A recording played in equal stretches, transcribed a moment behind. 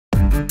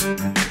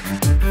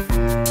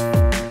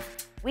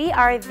We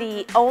are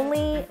the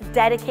only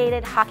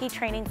dedicated hockey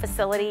training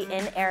facility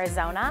in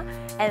Arizona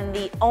and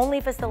the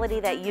only facility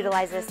that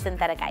utilizes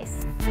synthetic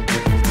ice.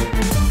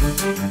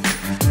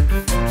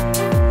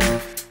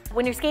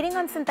 When you're skating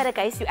on synthetic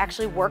ice, you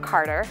actually work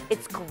harder.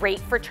 It's great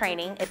for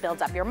training. It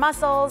builds up your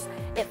muscles.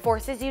 It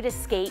forces you to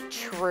skate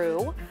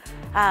true,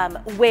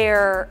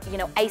 where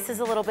ice is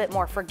a little bit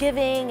more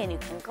forgiving and you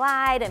can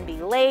glide and be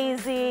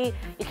lazy.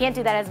 You can't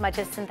do that as much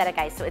as synthetic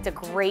ice, so it's a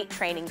great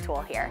training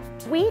tool here.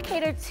 We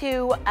cater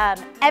to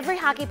every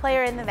hockey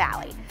player in the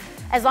Valley.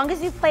 As long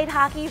as you've played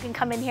hockey, you can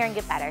come in here and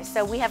get better.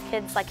 So we have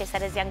kids, like I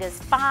said, as young as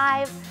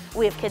 5.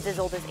 We have kids as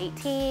old as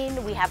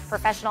 18. We have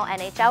professional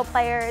NHL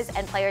players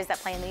and players that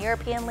play in the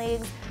European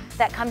leagues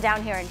that come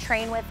down here and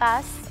train with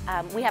us.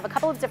 We have a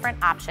couple of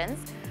different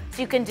options.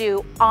 So you can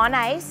do on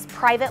ice,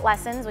 private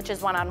lessons, which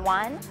is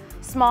one-on-one,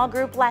 small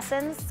group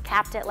lessons,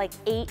 capped at like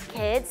 8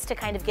 kids to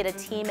kind of get a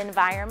team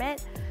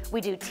environment. We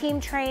do team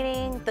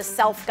training, the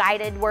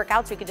self-guided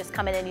workouts. We could just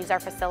come in and use our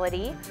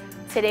facility.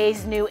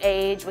 Today's new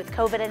age with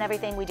COVID and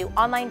everything, we do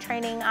online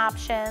training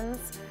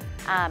options,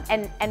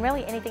 and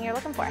really anything you're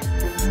looking for.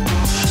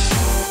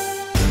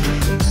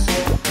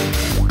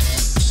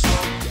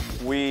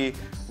 We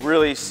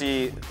really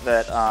see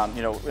that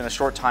in a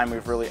short time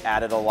we've really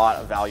added a lot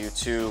of value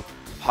to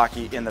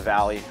hockey in the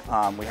Valley.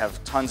 We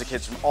have tons of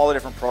kids from all the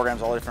different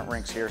programs, all the different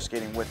rinks here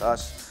skating with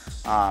us.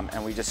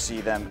 And we just see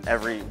them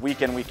every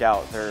week in, week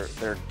out,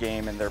 their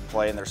game and their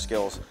play and their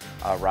skills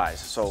rise.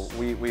 So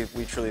we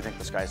truly think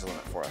the sky's the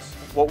limit for us.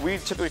 What we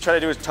typically try to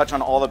do is touch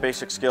on all the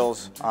basic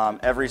skills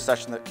every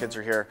session that kids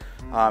are here.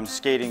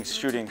 Skating,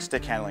 shooting,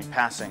 stick handling,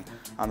 passing.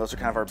 Those are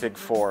kind of our big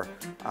 4.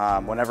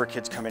 Whenever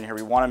kids come in here,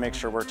 we want to make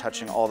sure we're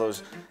touching all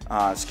those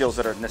skills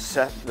that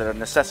are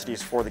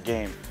necessities for the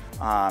game.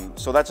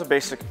 So that's a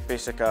basic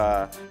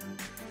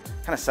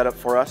kind of setup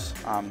for us.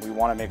 We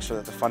want to make sure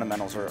that the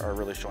fundamentals are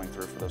really showing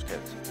through for those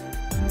kids.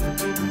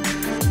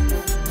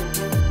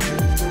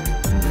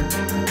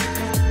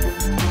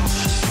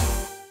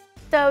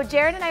 So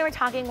Jared and I were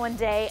talking one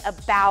day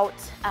about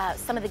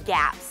some of the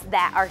gaps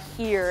that are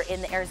here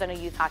in the Arizona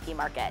youth hockey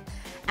market.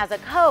 As a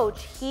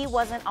coach, he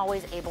wasn't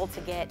always able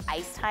to get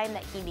ice time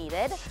that he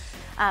needed.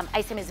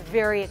 Ice time is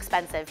very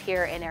expensive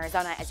here in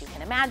Arizona, as you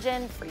can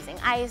imagine. Freezing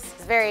ice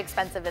is very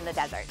expensive in the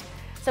desert.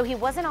 So he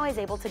wasn't always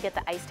able to get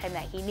the ice time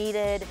that he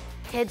needed.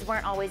 Kids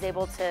weren't always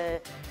able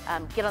to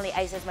get on the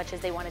ice as much as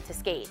they wanted to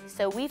skate.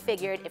 So we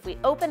figured if we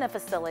open a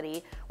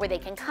facility where they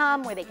can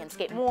come, where they can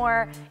skate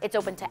more, it's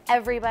open to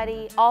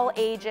everybody, all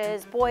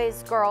ages,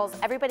 boys, girls,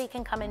 everybody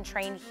can come and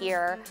train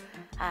here.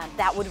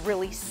 That would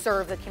really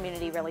serve the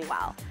community really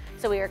well.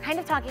 So we were kind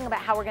of talking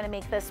about how we're gonna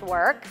make this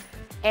work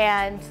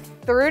and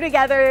threw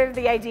together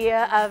the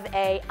idea of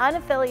an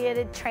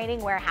unaffiliated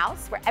training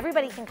warehouse where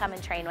everybody can come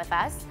and train with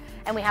us.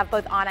 And we have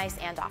both on ice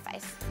and off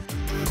ice.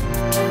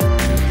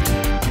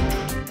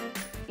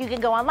 You can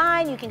go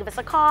online, you can give us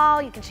a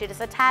call, you can shoot us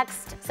a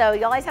text. So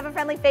you always have a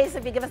friendly face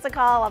if you give us a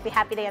call. I'll be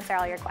happy to answer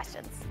all your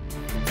questions.